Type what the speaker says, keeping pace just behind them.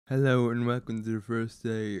Hello and welcome to the first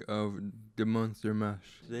day of the Monster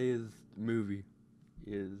Mash. Today's movie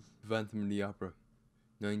is Phantom of the Opera,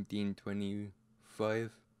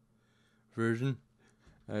 1925 version.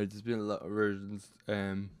 There's been a lot of versions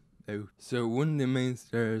out. So one of the main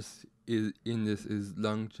stars is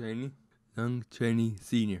Lon Chaney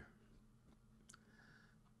Sr.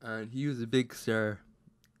 And he was a big star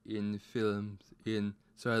in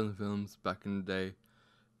silent films back in the day.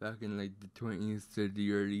 Back in like the 20s to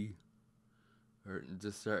the early, or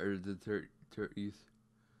the start of the 30s,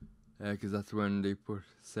 because that's when they put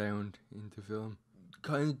sound into film.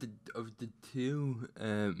 Kind of the two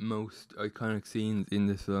most iconic scenes in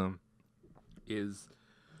this film is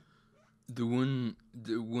the one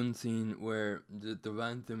scene where the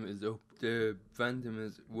Phantom is up. The Phantom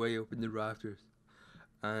is way up in the rafters,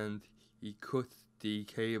 and he cuts the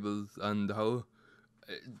cables and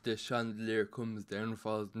the chandelier comes down and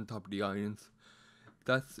falls on top of the audience.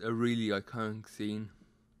 That's a really iconic scene,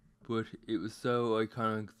 but it was so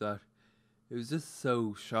iconic that it was just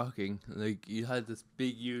so shocking. Like, you had this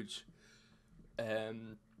big, huge,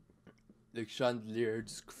 chandelier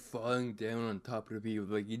just falling down on top of the people.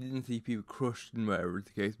 Like, you didn't see people crushed and whatever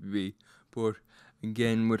the case may be. But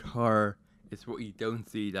again, with horror, it's what you don't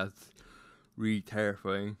see that's really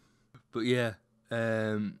terrifying. But yeah,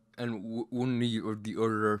 and one of the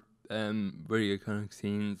other very iconic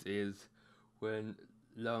scenes is when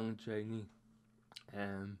Lon Chaney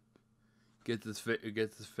gets his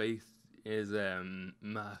face, his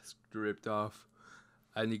mask ripped off,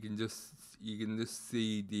 and you can just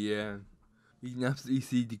see you can absolutely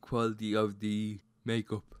see the quality of the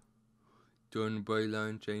makeup done by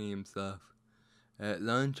Lon Chaney himself.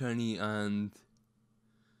 Lon Chaney and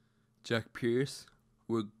Jack Pierce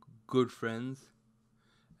were good friends.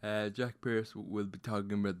 Jack Pierce will be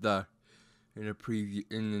talking about that in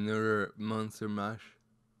another Monster Mash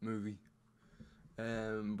movie.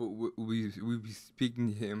 But we'll be speaking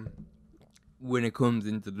to him when it comes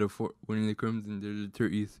into the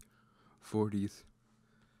 30s, 40s,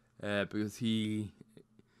 because he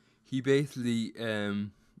basically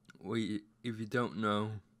if you don't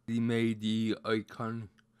know, he made the iconic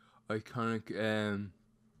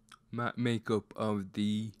makeup of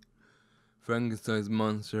the Frankenstein's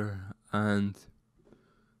monster and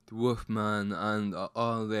the Wolfman and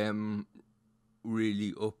all them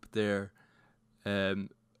really up there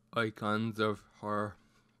icons of horror.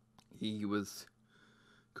 He was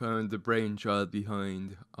kind of the brainchild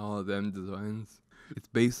behind all them designs. It's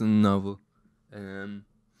based on a novel,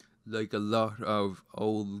 like a lot of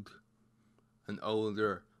older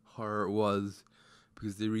horror was,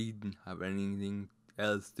 because they really didn't have anything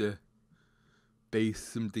else to base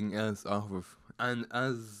something else off of. And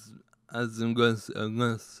as I'm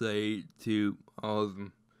gonna say to all of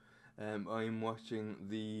them, I'm watching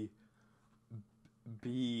the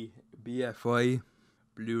BFI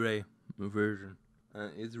Blu-ray version.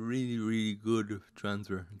 It's really good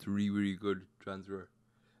transfer. It's a really good transfer.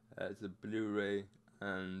 It's a Blu-ray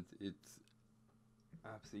and it's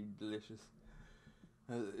absolutely delicious.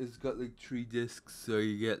 It's got like 3 discs, so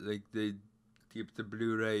you get like the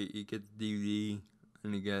Blu-ray, you get the DVD,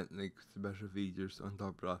 and you get like special features on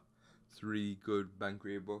top of that. It's a really good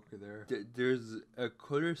Bankrate book there. There's a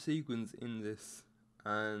color sequence in this,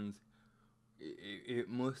 and it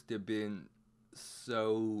must have been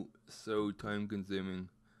so time consuming,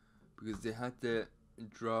 because they had to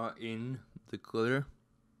draw in the color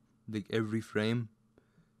like every frame.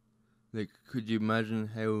 Like, could you imagine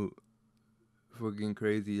how fucking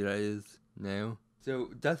crazy that is now?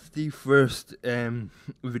 So that's the first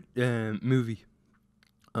movie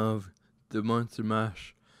of the Monster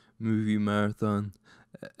Mash movie marathon.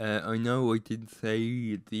 I know I didn't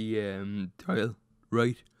say the title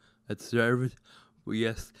right at the start of it, but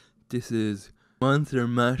yes, this is Monster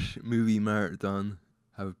Mash movie marathon.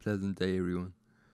 Have a pleasant day, everyone.